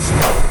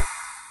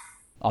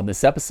On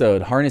this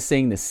episode,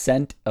 harnessing the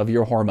scent of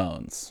your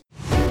hormones.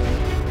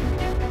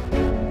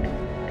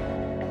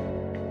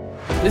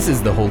 This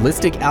is the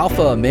Holistic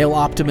Alpha Male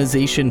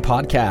Optimization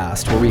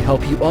Podcast, where we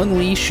help you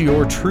unleash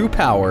your true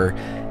power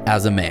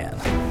as a man.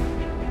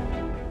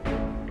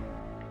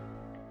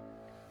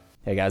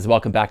 Hey guys,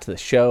 welcome back to the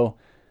show.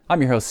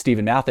 I'm your host,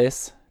 Stephen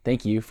Mathis.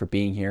 Thank you for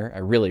being here. I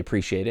really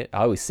appreciate it. I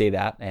always say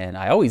that, and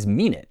I always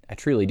mean it. I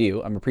truly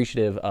do. I'm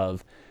appreciative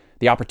of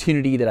the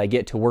opportunity that I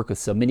get to work with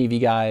so many of you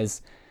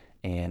guys,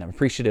 and I'm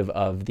appreciative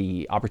of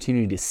the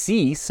opportunity to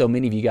see so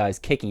many of you guys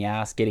kicking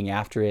ass, getting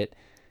after it,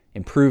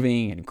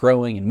 improving and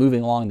growing and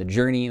moving along the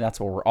journey. That's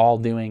what we're all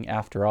doing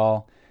after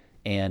all.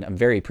 And I'm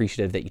very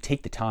appreciative that you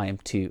take the time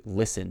to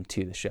listen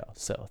to the show.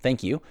 So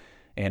thank you.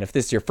 And if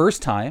this is your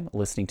first time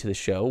listening to the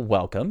show,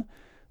 welcome.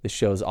 This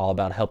show is all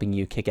about helping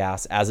you kick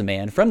ass as a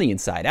man from the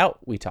inside out.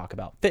 We talk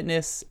about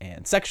fitness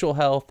and sexual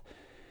health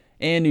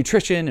and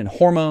nutrition and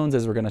hormones,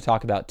 as we're going to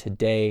talk about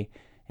today,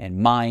 and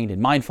mind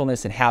and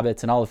mindfulness and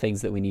habits and all the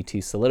things that we need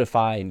to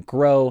solidify and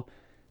grow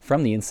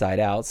from the inside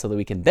out so that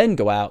we can then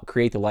go out,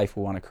 create the life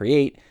we want to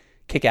create,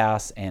 kick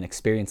ass, and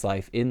experience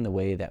life in the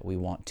way that we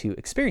want to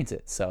experience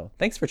it. So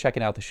thanks for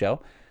checking out the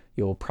show.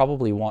 You'll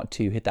probably want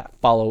to hit that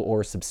follow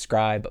or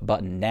subscribe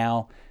button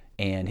now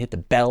and hit the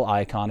bell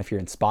icon if you're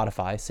in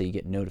Spotify so you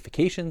get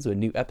notifications when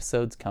new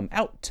episodes come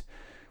out.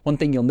 One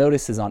thing you'll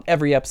notice is on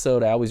every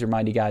episode, I always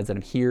remind you guys that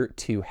I'm here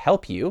to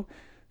help you.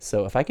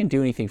 So if I can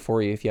do anything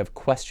for you, if you have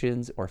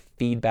questions or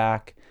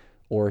feedback,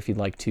 or if you'd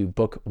like to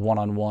book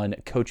one-on-one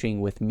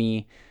coaching with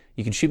me,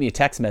 you can shoot me a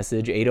text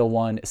message,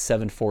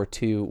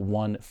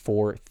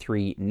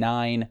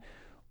 801-742-1439,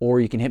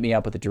 or you can hit me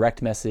up with a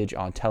direct message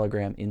on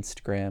Telegram,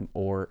 Instagram,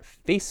 or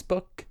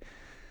Facebook.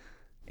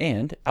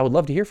 And I would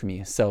love to hear from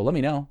you. So let me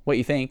know what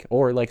you think.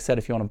 Or like I said,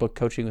 if you want to book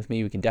coaching with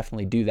me, we can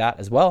definitely do that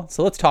as well.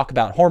 So let's talk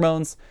about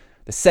hormones,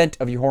 the scent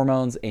of your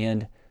hormones,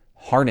 and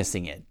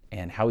harnessing it,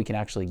 and how we can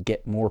actually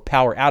get more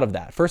power out of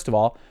that. First of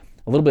all,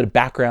 a little bit of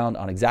background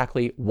on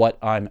exactly what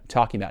I'm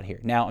talking about here.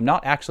 Now, I'm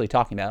not actually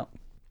talking about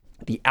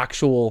the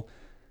actual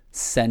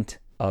scent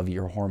of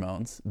your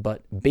hormones,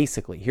 but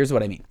basically, here's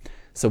what I mean.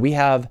 So we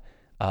have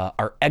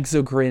our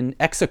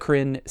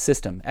exocrine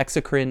system,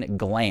 exocrine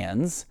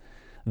glands,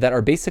 that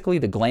are basically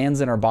the glands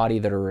in our body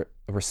that are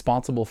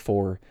responsible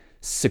for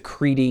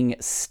secreting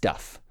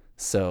stuff.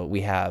 So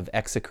we have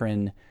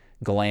exocrine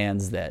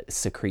glands that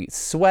secrete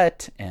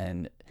sweat,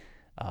 and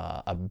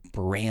a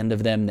brand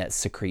of them that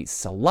secrete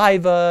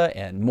saliva,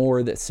 and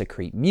more that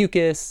secrete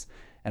mucus,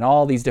 and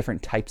all these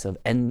different types of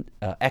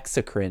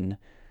exocrine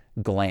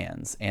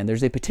glands. And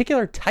there's a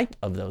particular type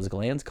of those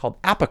glands called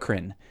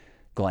apocrine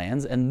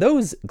glands, and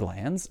those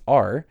glands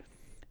are,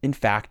 in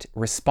fact,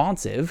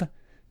 responsive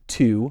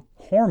to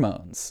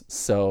hormones.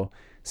 So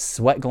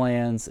sweat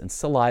glands and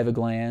saliva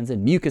glands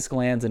and mucus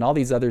glands and all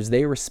these others,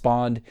 they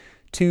respond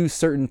to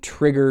certain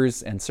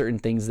triggers and certain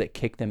things that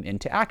kick them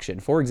into action.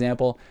 For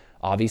example,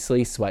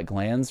 obviously sweat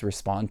glands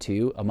respond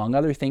to, among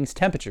other things,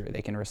 temperature.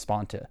 They can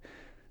respond to,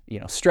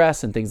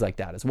 stress and things like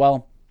that as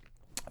well,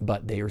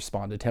 but they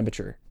respond to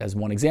temperature as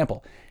one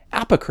example.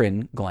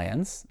 Apocrine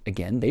glands,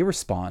 again, they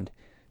respond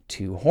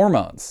to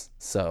hormones.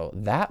 So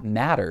that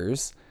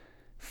matters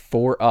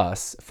for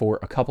us for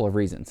a couple of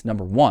reasons.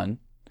 Number one,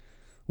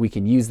 we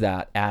can use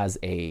that as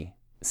a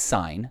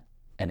sign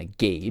and a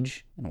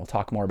gauge, and we'll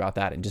talk more about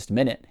that in just a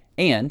minute.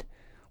 And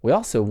we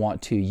also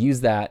want to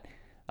use that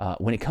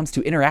when it comes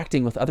to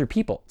interacting with other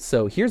people.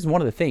 So here's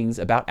one of the things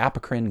about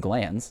apocrine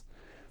glands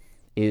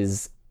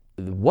is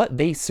what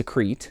they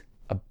secrete.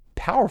 A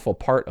powerful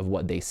part of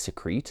what they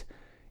secrete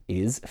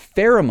is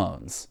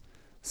pheromones.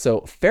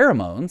 So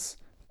pheromones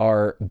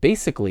are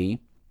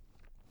basically,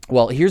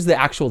 well, here's the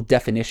actual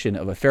definition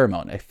of a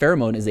pheromone. A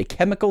pheromone is a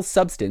chemical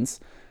substance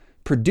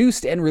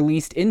produced and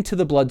released into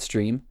the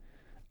bloodstream,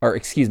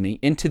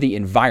 into the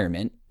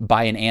environment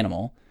by an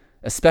animal,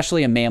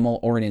 especially a mammal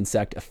or an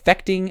insect,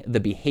 affecting the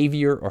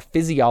behavior or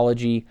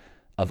physiology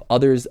of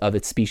others of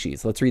its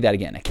species. Let's read that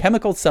again. A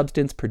chemical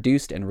substance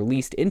produced and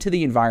released into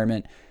the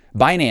environment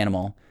by an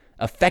animal,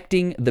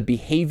 affecting the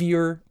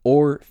behavior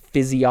or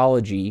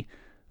physiology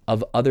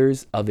of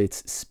others of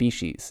its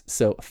species.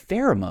 So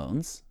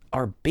pheromones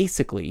are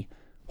basically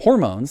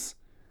hormones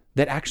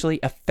that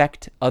actually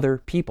affect other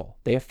people.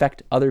 They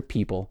affect other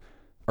people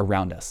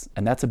around us.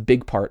 And that's a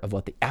big part of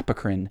what the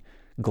apocrine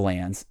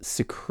glands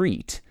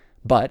secrete.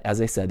 But as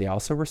I said, they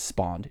also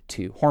respond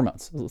to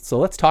hormones. So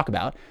let's talk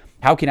about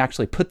how we can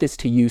actually put this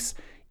to use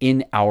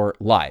in our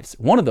lives.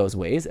 One of those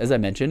ways, as I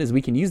mentioned, is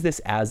we can use this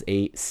as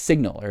a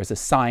signal or as a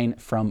sign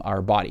from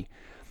our body.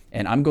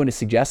 And I'm going to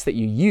suggest that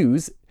you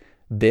use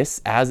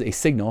this as a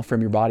signal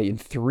from your body in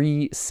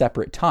 3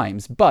 separate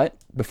times. But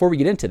before we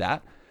get into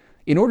that,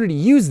 in order to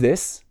use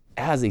this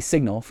as a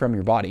signal from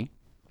your body,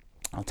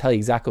 I'll tell you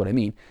exactly what I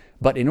mean.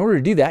 But in order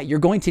to do that, you're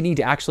going to need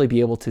to actually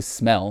be able to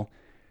smell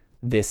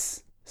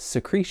this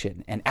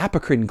secretion. And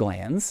apocrine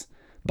glands,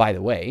 by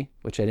the way,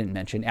 which I didn't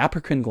mention,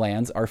 apocrine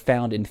glands are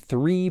found in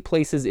 3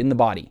 places in the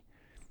body.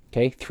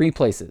 Okay, 3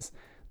 places.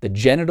 The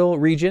genital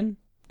region,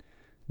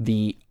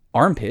 the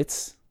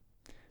armpits,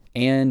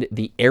 and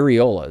the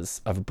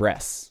areolas of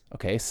breasts.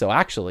 Okay, so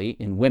actually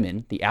in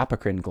women, the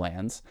apocrine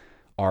glands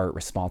are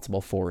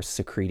responsible for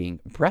secreting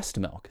breast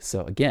milk.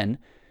 So again,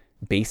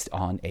 based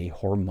on a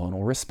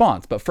hormonal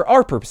response. But for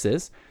our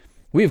purposes,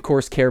 we of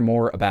course care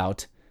more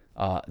about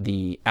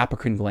the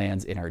apocrine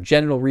glands in our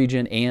genital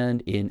region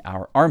and in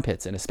our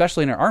armpits. And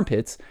especially in our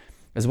armpits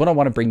is what I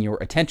want to bring your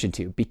attention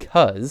to,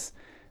 because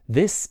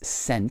this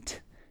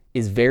scent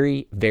is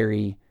very,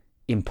 very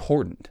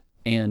important.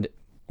 And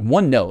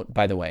one note,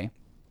 by the way,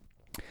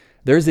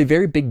 there's a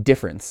very big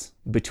difference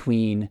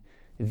between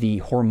the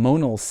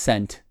hormonal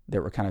scent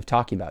that we're kind of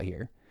talking about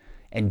here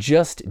and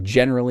just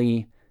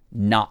generally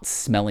not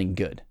smelling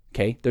good,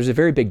 okay? There's a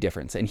very big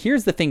difference. And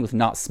here's the thing with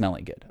not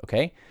smelling good,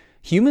 okay?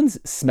 Humans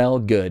smell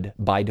good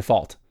by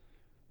default.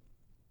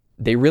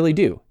 They really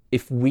do.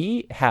 If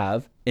we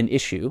have an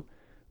issue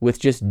with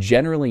just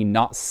generally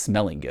not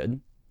smelling good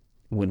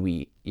when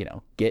we,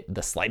 get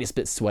the slightest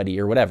bit sweaty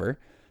or whatever,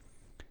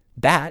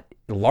 that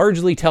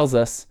largely tells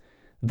us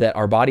that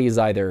our body is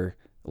either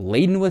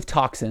laden with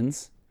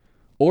toxins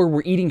or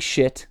we're eating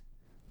shit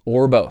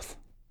or both.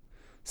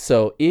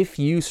 So if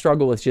you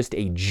struggle with just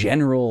a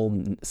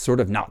general sort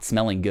of not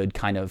smelling good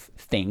kind of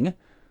thing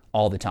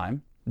all the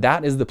time,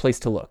 that is the place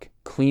to look.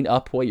 Clean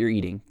up what you're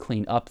eating,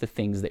 clean up the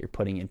things that you're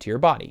putting into your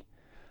body.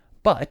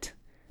 But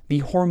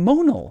the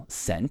hormonal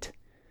scent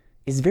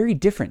is very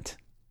different.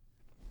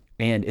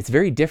 And it's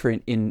very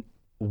different in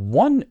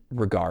one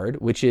regard,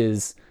 which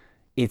is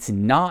it's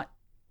not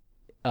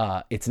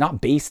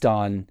based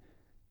on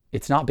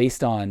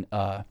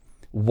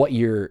what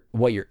you're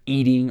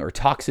eating or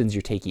toxins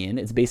you're taking in.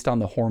 It's based on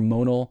the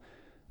hormonal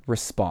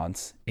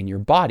response in your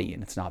body,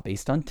 and it's not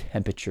based on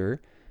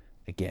temperature.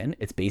 Again,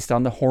 it's based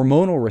on the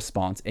hormonal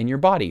response in your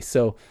body.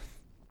 So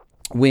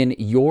when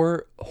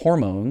your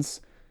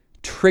hormones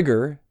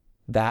trigger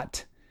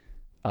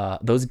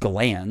those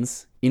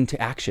glands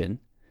into action,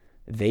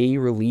 they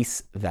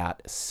release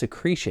that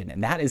secretion.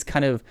 And that is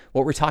kind of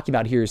what we're talking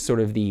about here, is sort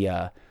of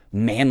the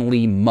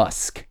manly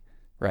musk,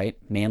 right?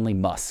 Manly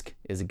musk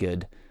is a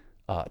good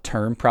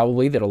term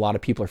probably that a lot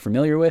of people are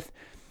familiar with.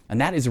 And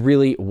that is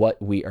really what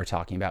we are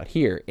talking about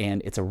here.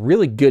 And it's a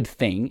really good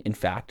thing, in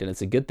fact, and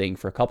it's a good thing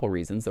for a couple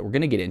reasons that we're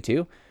going to get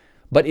into.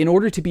 But in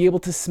order to be able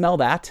to smell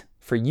that,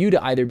 for you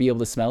to either be able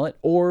to smell it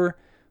or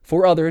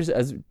for others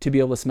as to be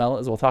able to smell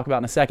it, as we'll talk about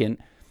in a second,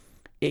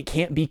 it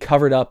can't be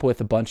covered up with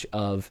a bunch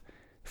of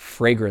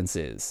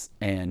fragrances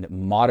and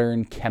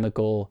modern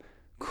chemical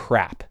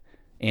crap.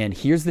 And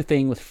here's the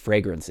thing with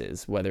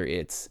fragrances, whether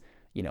it's,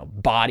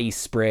 body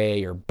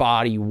spray or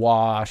body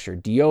wash or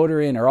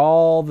deodorant or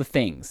all the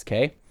things,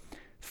 okay?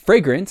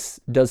 Fragrance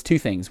does two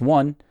things.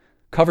 One,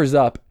 covers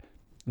up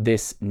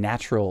this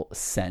natural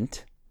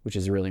scent, which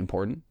is really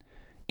important.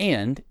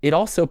 And it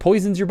also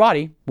poisons your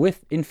body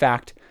with, in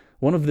fact,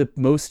 one of the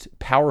most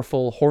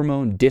powerful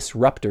hormone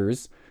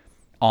disruptors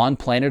on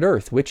planet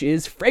Earth, which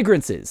is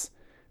fragrances.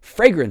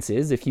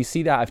 Fragrances, if you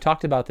see that, I've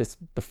talked about this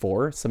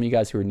before. Some of you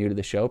guys who are new to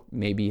the show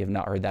maybe have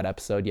not heard that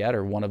episode yet,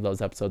 or one of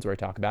those episodes where I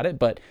talk about it.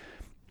 But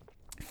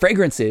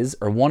fragrances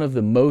are one of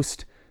the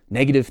most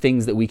negative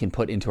things that we can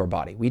put into our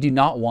body. We do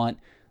not want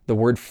the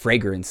word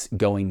fragrance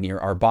going near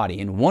our body.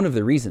 And one of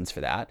the reasons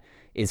for that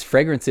is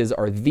fragrances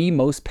are the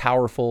most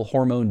powerful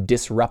hormone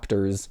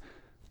disruptors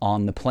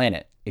on the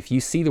planet. If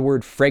you see the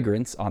word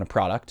fragrance on a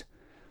product,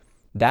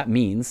 that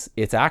means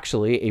it's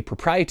actually a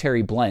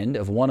proprietary blend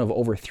of one of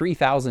over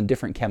 3,000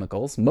 different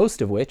chemicals,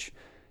 most of which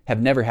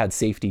have never had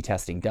safety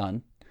testing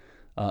done.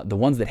 The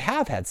ones that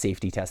have had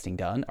safety testing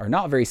done are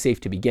not very safe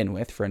to begin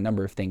with for a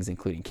number of things,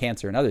 including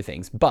cancer and other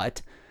things.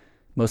 But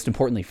most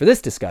importantly for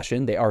this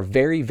discussion, they are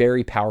very,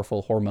 very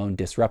powerful hormone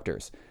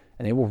disruptors,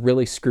 and they will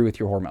really screw with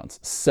your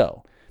hormones.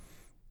 So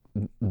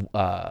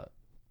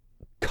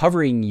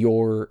covering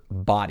your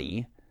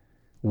body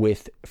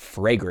with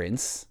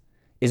fragrance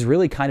is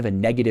really kind of a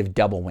negative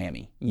double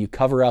whammy. You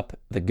cover up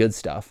the good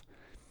stuff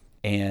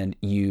and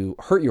you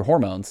hurt your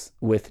hormones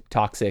with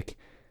toxic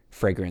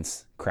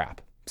fragrance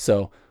crap.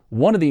 So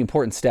one of the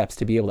important steps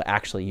to be able to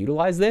actually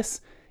utilize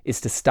this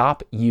is to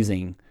stop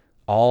using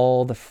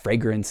all the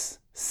fragrance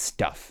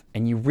stuff.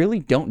 And you really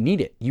don't need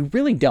it. You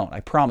really don't,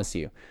 I promise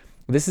you.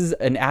 This is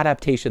an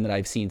adaptation that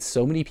I've seen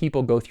so many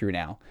people go through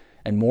now,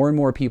 and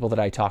more people that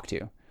I talk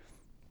to.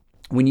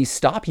 When you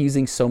stop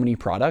using so many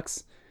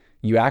products,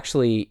 you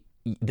actually,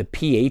 the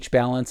pH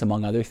balance,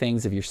 among other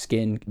things, of your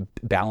skin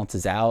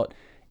balances out,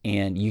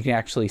 and you can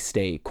actually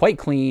stay quite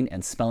clean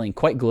and smelling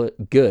quite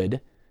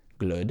good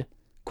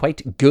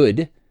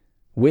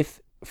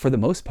with, for the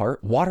most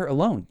part, water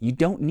alone. You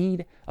don't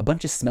need a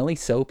bunch of smelly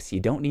soaps. You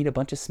don't need a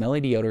bunch of smelly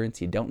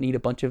deodorants. You don't need a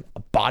bunch of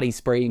body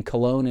spray and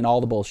cologne and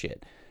all the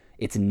bullshit.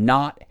 It's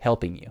not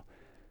helping you.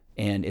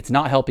 And it's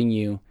not helping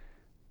you,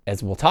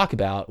 as we'll talk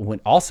about, when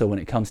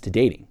it comes to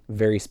dating,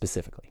 very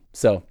specifically.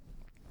 So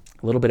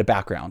a little bit of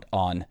background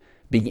on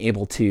being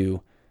able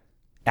to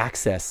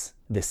access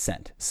this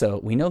scent. So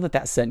we know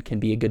that scent can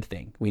be a good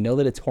thing. We know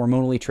that it's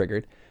hormonally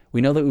triggered. We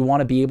know that we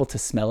want to be able to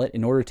smell it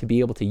in order to be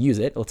able to use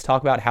it. Let's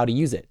talk about how to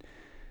use it.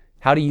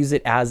 How to use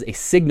it as a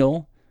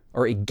signal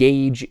or a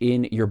gauge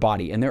in your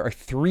body. And there are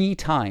 3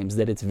 times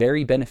that it's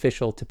very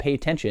beneficial to pay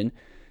attention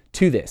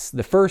to this.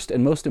 The first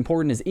and most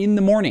important is in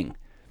the morning.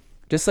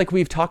 Just like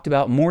we've talked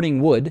about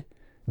morning wood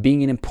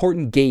being an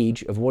important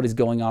gauge of what is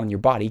going on in your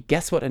body,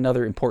 guess what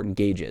another important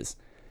gauge is?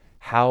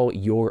 How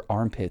your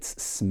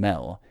armpits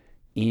smell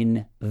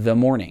in the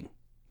morning.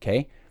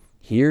 Okay?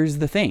 Here's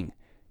the thing.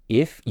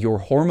 If your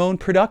hormone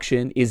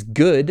production is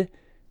good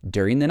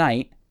during the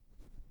night,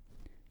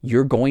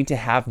 you're going to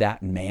have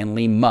that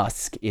manly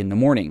musk in the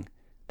morning.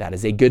 That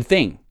is a good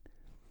thing.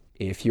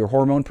 If your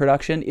hormone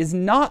production is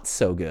not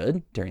so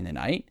good during the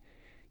night,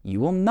 you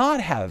will not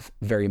have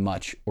very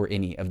much or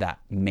any of that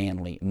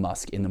manly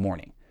musk in the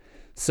morning.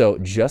 So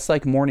just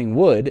like morning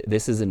wood,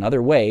 this is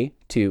another way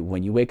to,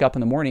 when you wake up in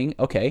the morning,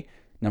 okay,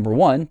 number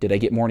 1, did I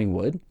get morning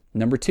wood?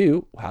 Number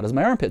 2, how does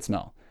my armpit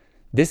smell?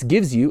 This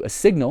gives you a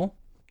signal.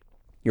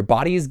 Your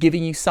body is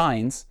giving you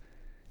signs,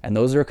 and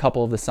those are a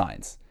couple of the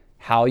signs.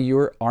 How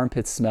your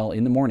armpits smell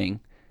in the morning,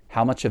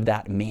 how much of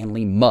that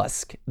manly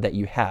musk that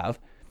you have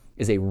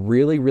is a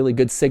really, really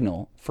good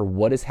signal for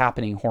what is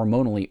happening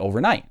hormonally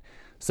overnight.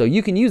 So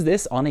you can use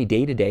this on a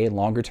day-to-day and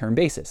longer-term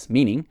basis,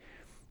 meaning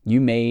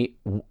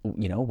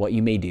what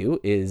you may do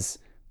is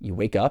you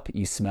wake up,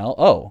 you smell,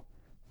 oh,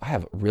 I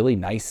have really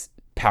nice,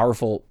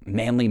 powerful,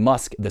 manly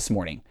musk this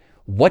morning.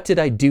 What did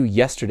I do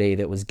yesterday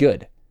that was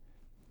good?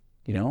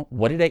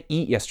 What did I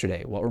eat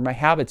yesterday? What were my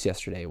habits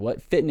yesterday?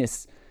 What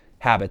fitness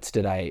habits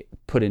did I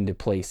put into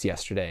place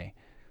yesterday?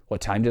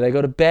 What time did I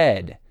go to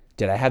bed?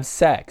 Did I have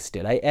sex?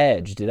 Did I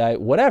edge? Did I,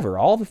 whatever,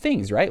 all the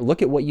things, right?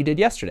 Look at what you did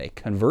yesterday.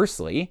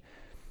 Conversely,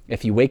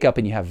 if you wake up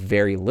and you have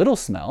very little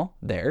smell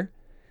there,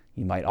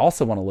 you might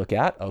also want to look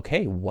at,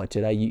 okay, what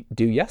did I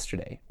do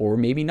yesterday? Or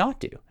maybe not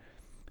do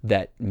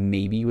that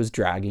maybe was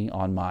dragging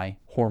on my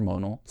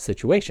hormonal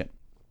situation.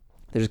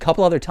 There's a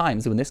couple other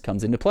times when this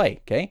comes into play,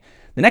 okay?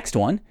 The next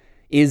one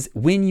is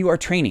when you are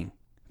training,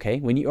 okay?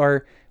 When you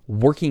are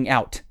working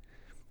out.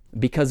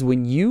 Because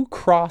when you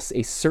cross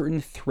a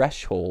certain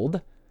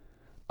threshold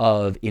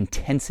of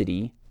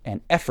intensity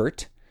and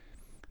effort,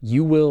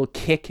 you will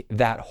kick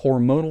that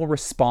hormonal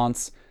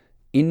response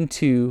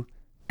into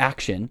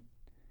action,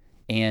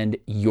 and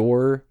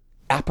your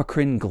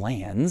apocrine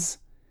glands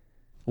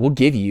will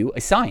give you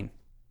a sign.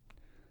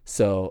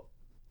 So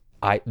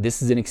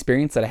this is an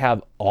experience that I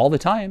have all the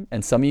time,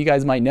 and some of you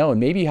guys might know, and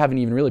maybe you haven't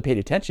even really paid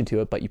attention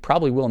to it, but you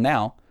probably will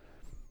now,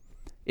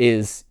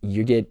 is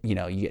you get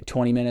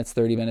 20 minutes,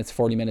 30 minutes,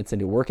 40 minutes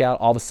into a workout,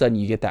 all of a sudden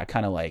you get that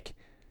kind of like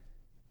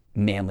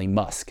manly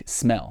musk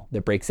smell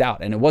that breaks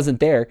out, and it wasn't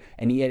there.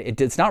 And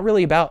it's not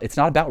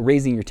about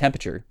raising your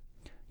temperature.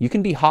 You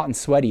can be hot and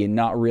sweaty and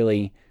not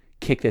really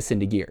kick this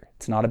into gear.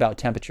 It's not about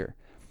temperature.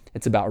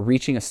 It's about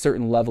reaching a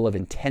certain level of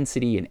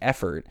intensity and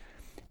effort.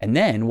 And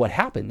then what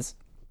happens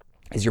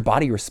is your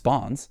body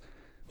responds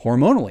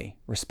hormonally,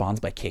 responds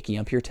by kicking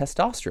up your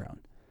testosterone,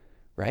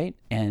 right?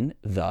 And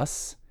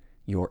thus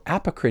your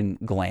apocrine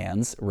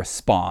glands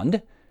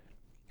respond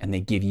and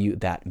they give you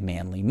that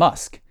manly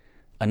musk.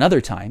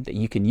 Another time that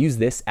you can use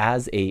this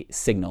as a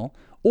signal,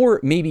 or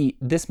maybe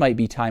this might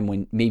be time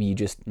when maybe you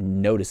just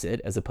notice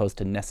it as opposed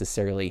to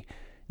necessarily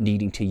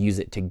needing to use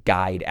it to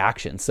guide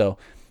action. So,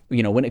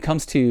 when it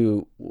comes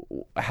to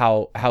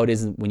how it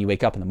is when you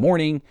wake up in the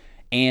morning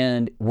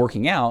and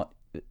working out,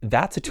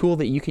 that's a tool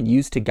that you can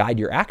use to guide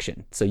your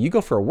action. So you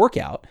go for a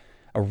workout,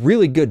 a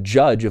really good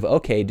judge of,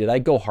 okay, did I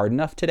go hard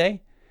enough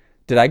today?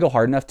 Did I go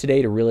hard enough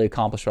today to really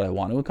accomplish what I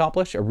want to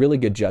accomplish? A really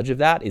good judge of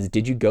that is,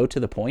 did you go to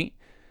the point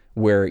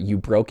where you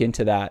broke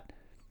into that,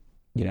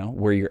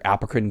 where your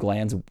apocrine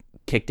glands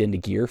kicked into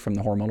gear from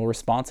the hormonal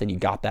response and you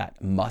got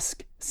that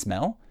musk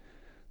smell?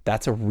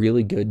 That's a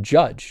really good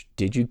judge.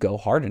 Did you go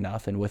hard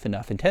enough and with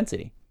enough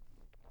intensity?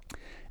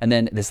 And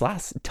then this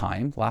last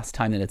time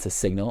that it's a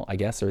signal, I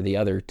guess, or the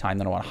other time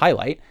that I want to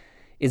highlight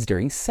is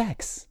during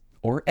sex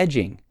or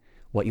edging.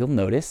 What you'll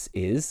notice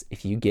is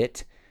if you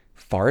get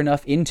far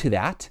enough into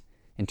that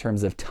in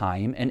terms of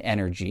time and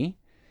energy,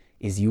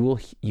 is you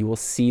will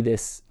see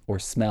this or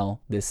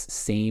smell this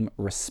same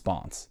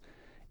response.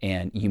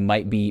 And you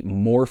might be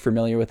more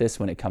familiar with this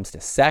when it comes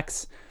to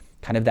sex,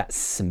 kind of that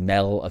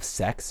smell of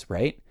sex,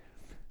 right?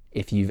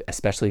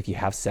 Especially if you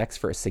have sex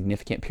for a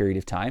significant period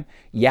of time,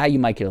 yeah, you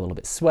might get a little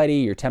bit sweaty,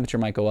 your temperature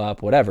might go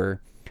up,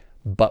 whatever.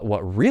 But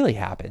what really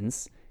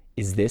happens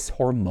is this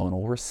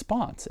hormonal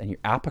response and your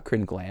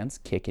apocrine glands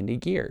kick into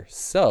gear.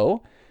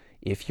 So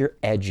if you're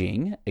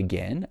edging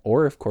again,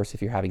 or of course,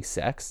 if you're having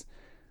sex,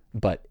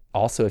 but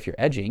also if you're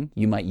edging,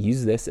 you might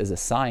use this as a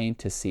sign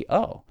to see,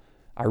 oh,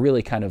 I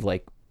really kind of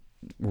like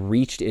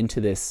reached into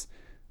this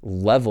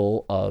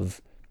level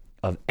of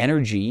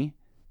energy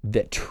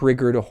that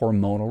triggered a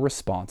hormonal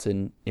response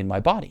in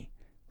my body,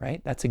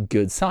 right? That's a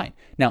good sign.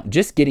 Now,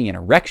 just getting an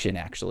erection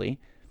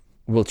actually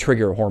will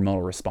trigger a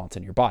hormonal response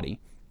in your body.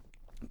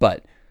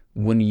 But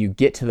when you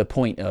get to the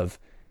point of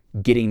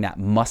getting that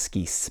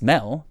musky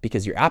smell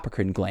because your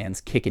apocrine glands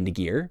kick into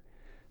gear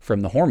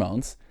from the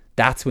hormones,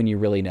 that's when you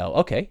really know,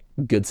 okay,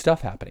 good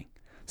stuff happening.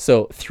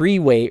 So 3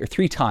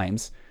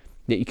 times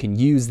that you can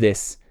use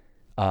this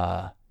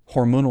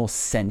hormonal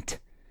scent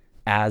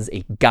as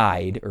a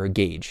guide or a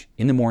gauge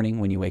in the morning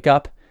when you wake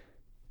up,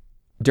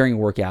 during a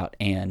workout,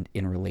 and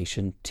in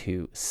relation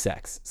to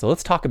sex. So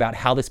let's talk about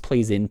how this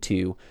plays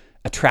into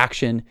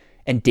attraction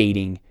and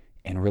dating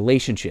and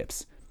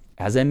relationships.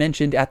 As I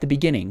mentioned at the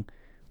beginning,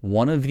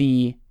 one of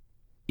the,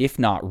 if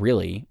not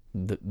really,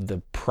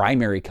 the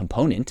primary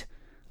component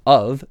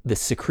of the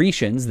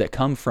secretions that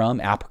come from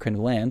apocrine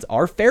glands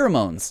are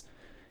pheromones.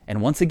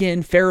 And once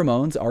again,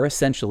 pheromones are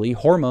essentially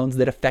hormones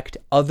that affect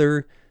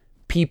other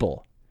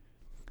people.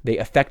 They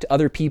affect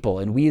other people,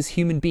 and we as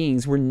human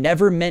beings were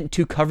never meant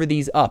to cover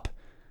these up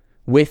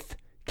with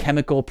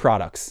chemical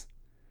products.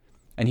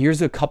 And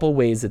here's a couple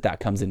ways that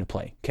comes into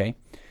play, okay?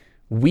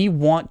 We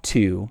want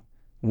to,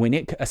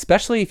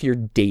 especially if you're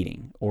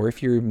dating, or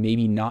if you're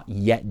maybe not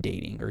yet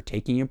dating, or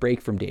taking a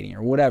break from dating,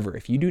 or whatever,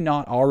 if you do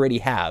not already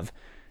have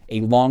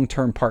a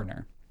long-term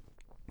partner,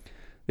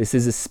 this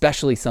is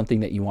especially something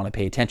that you want to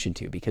pay attention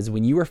to, because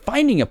when you are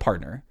finding a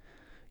partner,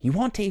 you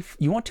want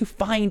to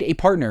find a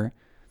partner,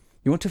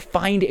 you want to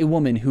find a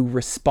woman who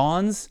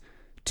responds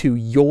to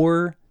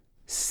your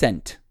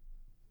scent.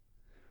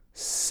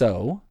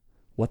 So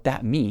what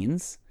that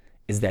means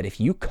is that if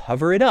you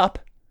cover it up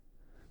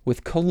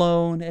with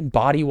cologne and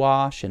body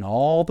wash and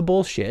all the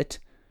bullshit,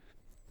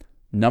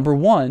 number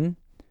one,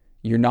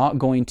 you're not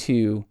going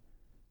to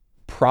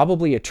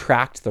probably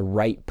attract the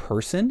right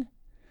person.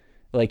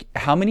 Like,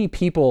 how many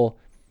people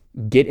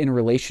get in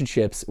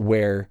relationships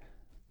where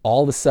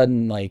all of a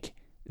sudden, like,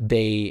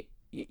 the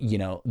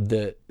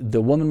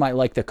woman might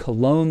like the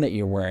cologne that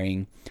you're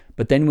wearing,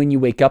 but then when you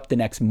wake up the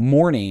next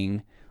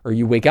morning, or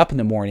you wake up in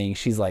the morning,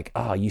 she's like,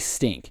 oh, you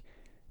stink.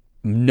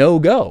 No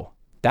go.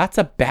 That's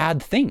a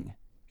bad thing.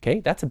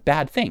 Okay? That's a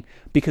bad thing.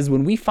 Because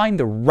when we find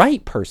the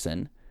right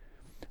person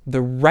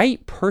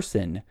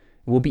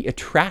will be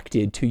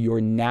attracted to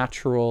your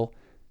natural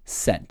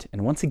scent.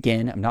 And once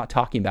again, I'm not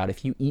talking about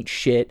if you eat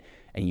shit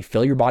and you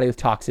fill your body with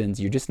toxins,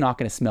 you're just not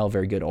going to smell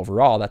very good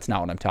overall. That's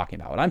not what I'm talking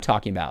about. What I'm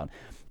talking about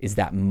is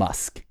that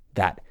musk,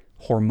 that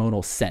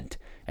hormonal scent.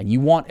 And you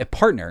want a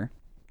partner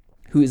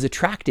who is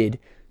attracted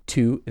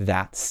to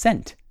that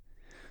scent.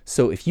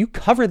 So if you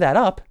cover that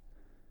up,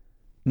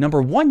 number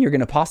one, you're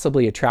going to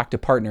possibly attract a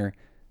partner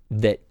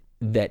that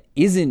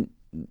isn't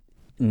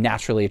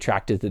naturally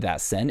attracted to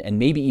that scent and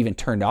maybe even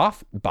turned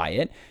off by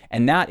it.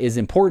 And that is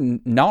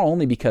important not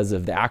only because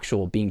of the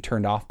actual being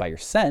turned off by your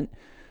scent,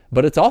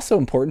 but it's also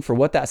important for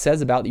what that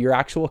says about your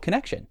actual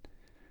connection.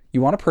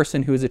 You want a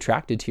person who is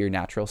attracted to your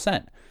natural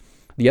scent.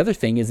 The other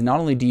thing is, not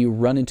only do you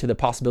run into the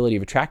possibility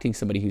of attracting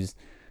somebody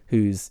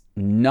who's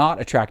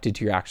not attracted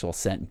to your actual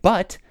scent,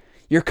 but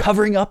you're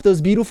covering up those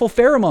beautiful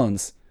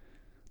pheromones.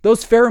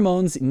 Those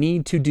pheromones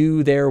need to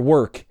do their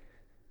work.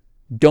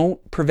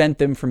 Don't prevent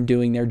them from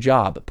doing their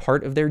job.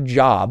 Part of their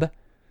job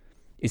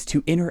is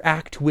to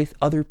interact with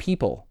other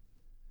people.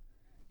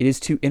 It is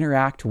to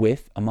interact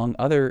with, among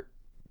other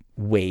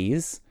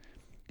ways,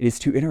 it is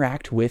to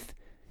interact with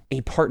a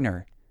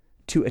partner,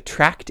 to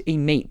attract a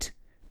mate,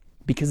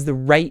 because the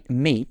right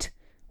mate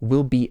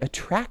will be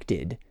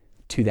attracted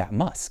to that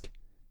musk.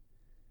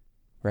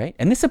 Right?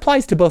 And this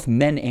applies to both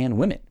men and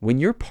women. When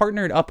you're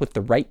partnered up with the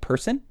right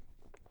person,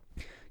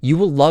 you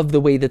will love the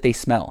way that they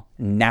smell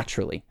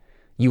naturally.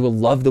 You will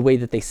love the way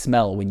that they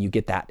smell when you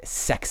get that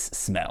sex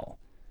smell.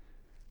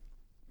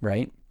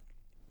 Right?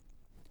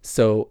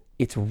 So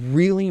it's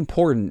really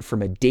important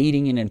from a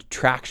dating and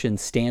attraction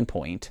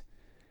standpoint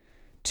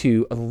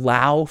to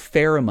allow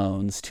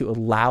pheromones, to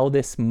allow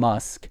this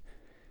musk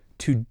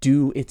to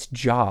do its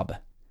job.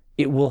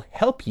 It will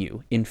help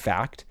you, in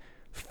fact,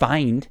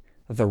 find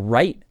the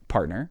right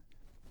partner,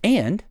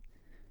 and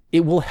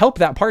it will help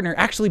that partner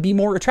actually be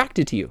more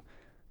attracted to you.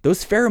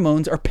 Those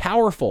pheromones are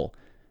powerful.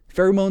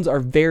 Pheromones are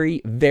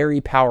very,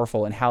 very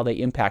powerful in how they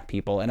impact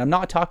people. And I'm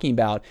not talking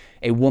about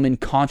a woman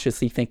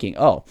consciously thinking,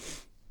 oh,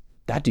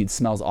 that dude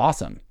smells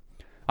awesome.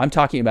 I'm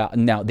talking about,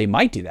 now they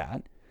might do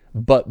that,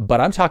 but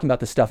I'm talking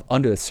about the stuff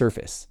under the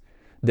surface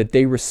that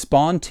they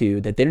respond to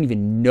that they don't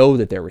even know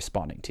that they're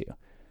responding to.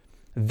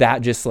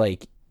 That just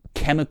like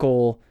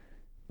chemical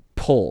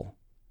pull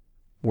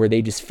where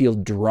they just feel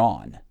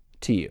drawn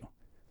to you.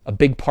 A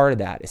big part of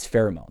that is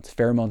pheromones.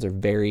 Pheromones are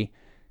very,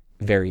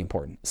 very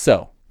important.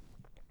 So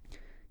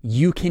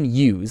you can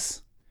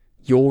use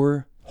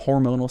your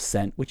hormonal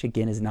scent, which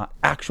again is not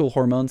actual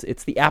hormones.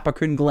 It's the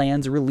apocrine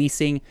glands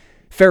releasing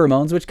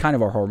pheromones, which kind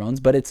of are hormones,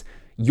 but it's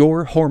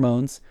your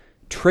hormones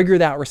trigger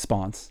that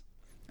response.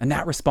 And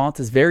that response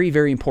is very,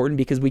 very important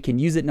because we can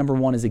use it, number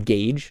one, as a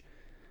gauge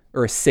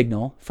or a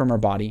signal from our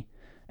body.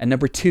 And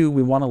number two,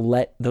 we want to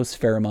let those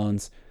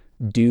pheromones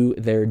do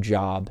their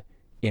job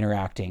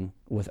interacting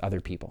with other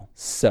people.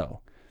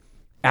 So,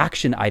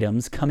 action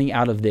items coming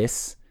out of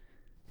this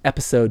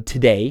episode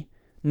today.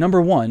 Number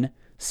one,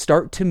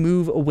 start to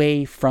move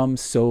away from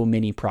so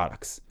many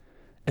products,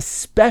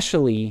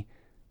 especially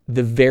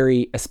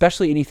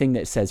anything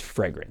that says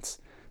fragrance.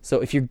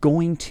 So if you're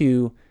going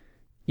to,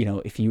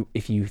 if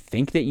you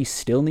think that you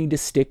still need to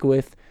stick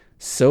with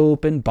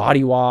soap and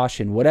body wash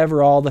and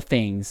whatever all the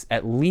things,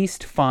 at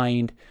least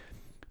find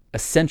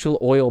essential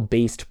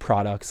oil-based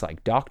products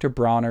like Dr.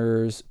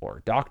 Bronner's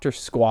or Dr.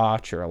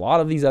 Squatch or a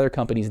lot of these other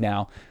companies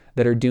now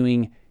that are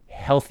doing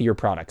healthier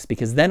products,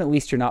 because then at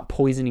least you're not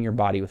poisoning your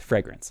body with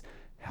fragrance.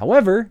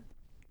 However,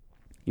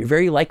 you're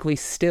very likely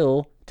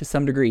still, to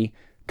some degree,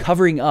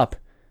 covering up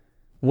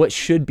what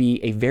should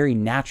be a very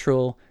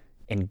natural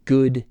and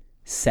good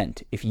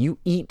scent. If you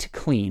eat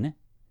clean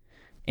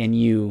and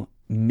you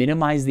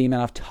minimize the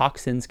amount of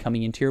toxins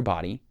coming into your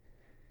body,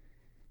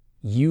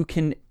 you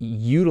can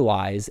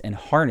utilize and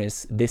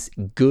harness this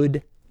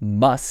good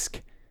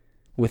musk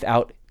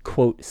without,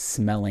 quote,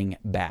 smelling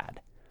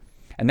bad.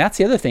 And that's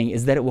the other thing,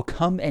 is that it will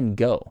come and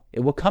go. It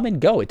will come and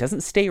go. It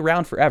doesn't stay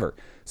around forever.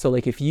 So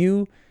like if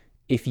you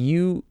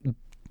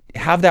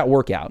have that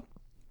workout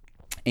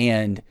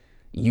and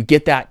you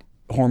get that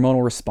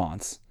hormonal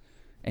response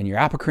and your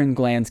apocrine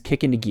glands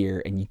kick into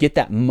gear and you get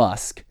that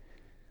musk,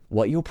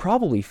 what you'll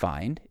probably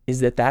find is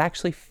that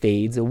actually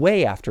fades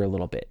away after a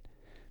little bit.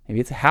 Maybe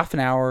it's a half an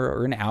hour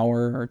or an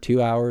hour or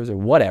 2 hours or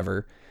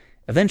whatever.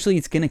 Eventually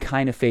it's going to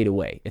kind of fade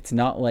away. It's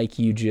not like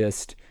you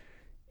just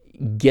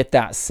get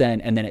that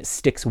scent and then it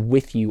sticks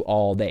with you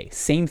all day.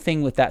 Same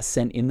thing with that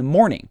scent in the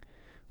morning.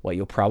 What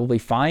you'll probably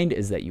find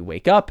is that you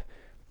wake up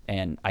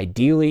and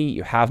ideally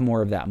you have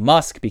more of that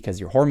musk because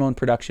your hormone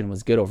production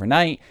was good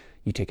overnight.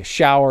 You take a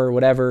shower or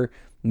whatever,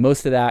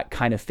 most of that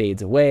kind of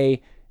fades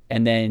away,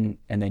 and then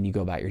you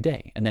go about your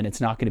day. And then it's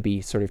not going to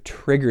be sort of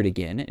triggered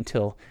again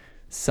until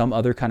some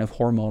other kind of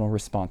hormonal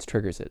response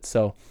triggers it.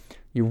 So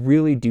you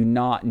really do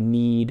not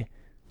need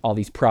all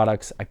these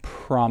products. I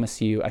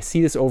promise you. I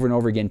see this over and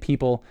over again.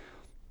 People,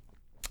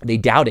 they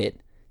doubt it,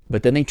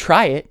 but then they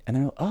try it and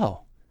they're like,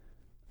 oh,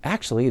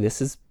 actually,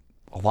 this is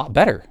a lot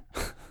better.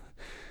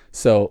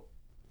 So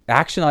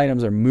action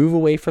items are move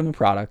away from the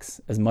products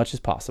as much as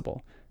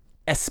possible,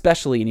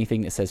 especially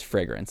anything that says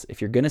fragrance. If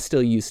you're going to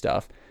still use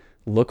stuff,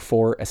 look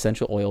for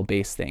essential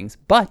oil-based things,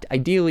 but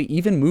ideally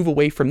even move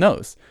away from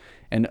those.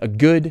 And a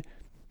good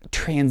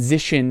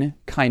transition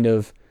kind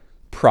of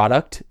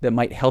product that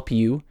might help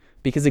you,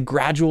 because a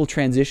gradual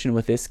transition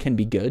with this can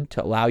be good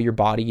to allow your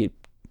body,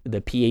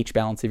 the pH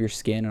balance of your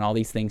skin and all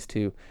these things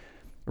to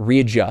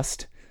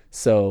readjust.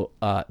 So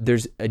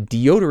there's a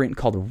deodorant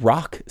called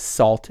rock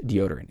salt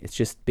deodorant. It's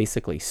just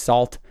basically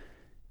salt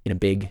in a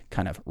big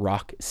kind of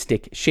rock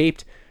stick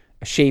shape.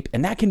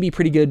 And that can be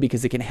pretty good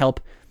because it can help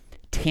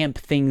tamp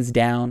things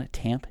down.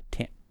 Tamp.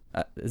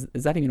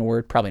 Is that even a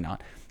word? Probably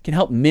not. Can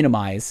help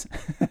minimize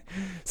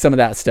some of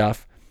that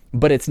stuff,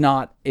 but it's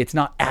not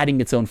adding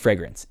its own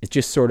fragrance. It's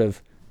just sort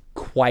of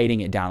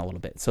quieting it down a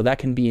little bit. So that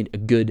can be a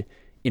good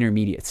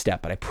intermediate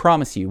step. But I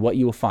promise you, what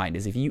you will find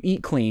is if you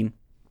eat clean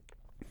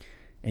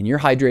and you're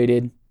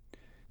hydrated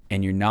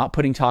and you're not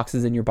putting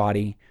toxins in your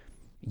body,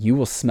 you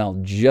will smell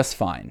just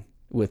fine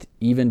with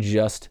even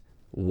just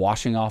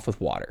washing off with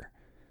water.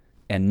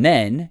 And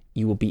then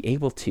you will be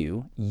able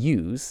to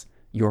use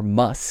your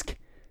musk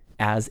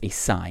as a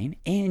sign,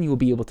 and you will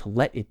be able to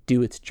let it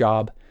do its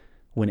job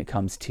when it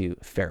comes to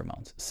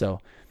pheromones.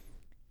 So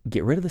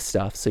get rid of the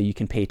stuff so you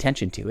can pay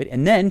attention to it,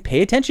 and then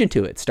pay attention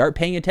to it. Start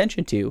paying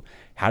attention to,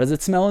 how does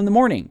it smell in the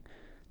morning?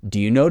 Do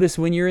you notice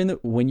when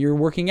you're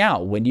working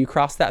out? When do you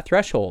cross that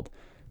threshold?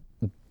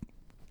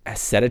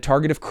 Set a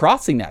target of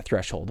crossing that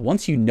threshold.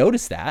 Once you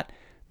notice that,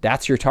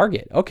 that's your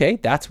target. Okay,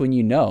 that's when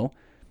you know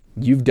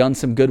you've done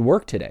some good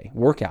work today,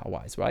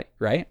 workout-wise,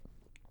 right?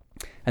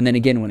 And then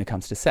again, when it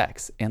comes to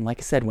sex, and like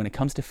I said, when it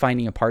comes to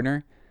finding a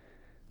partner,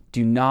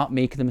 do not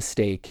make the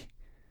mistake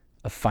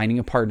of finding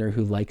a partner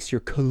who likes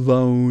your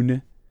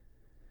cologne.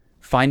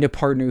 Find a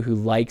partner who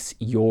likes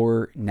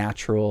your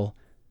natural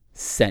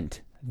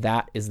scent.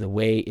 That is the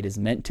way it is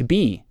meant to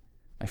be.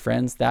 My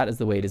friends, that is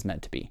the way it is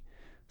meant to be.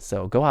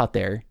 So go out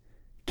there,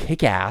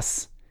 kick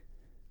ass,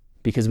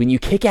 because when you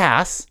kick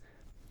ass,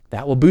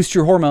 that will boost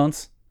your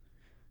hormones.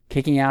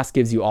 Kicking ass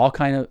gives you all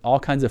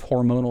kinds of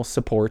hormonal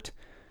support.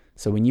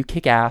 So when you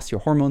kick ass,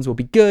 your hormones will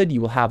be good.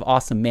 You will have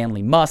awesome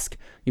manly musk.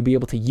 You'll be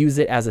able to use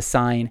it as a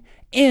sign,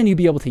 and you'll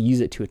be able to use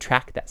it to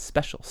attract that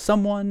special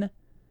someone.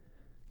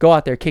 Go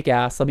out there, kick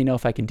ass. Let me know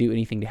if I can do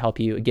anything to help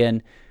you.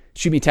 Again,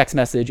 shoot me a text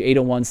message,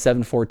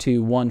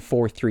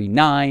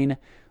 801-742-1439,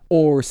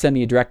 or send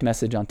me a direct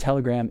message on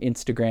Telegram,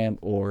 Instagram,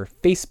 or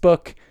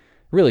Facebook.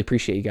 Really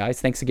appreciate you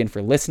guys. Thanks again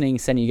for listening,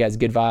 sending you guys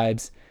good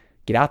vibes.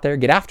 Get out there,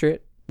 get after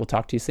it. We'll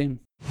talk to you soon.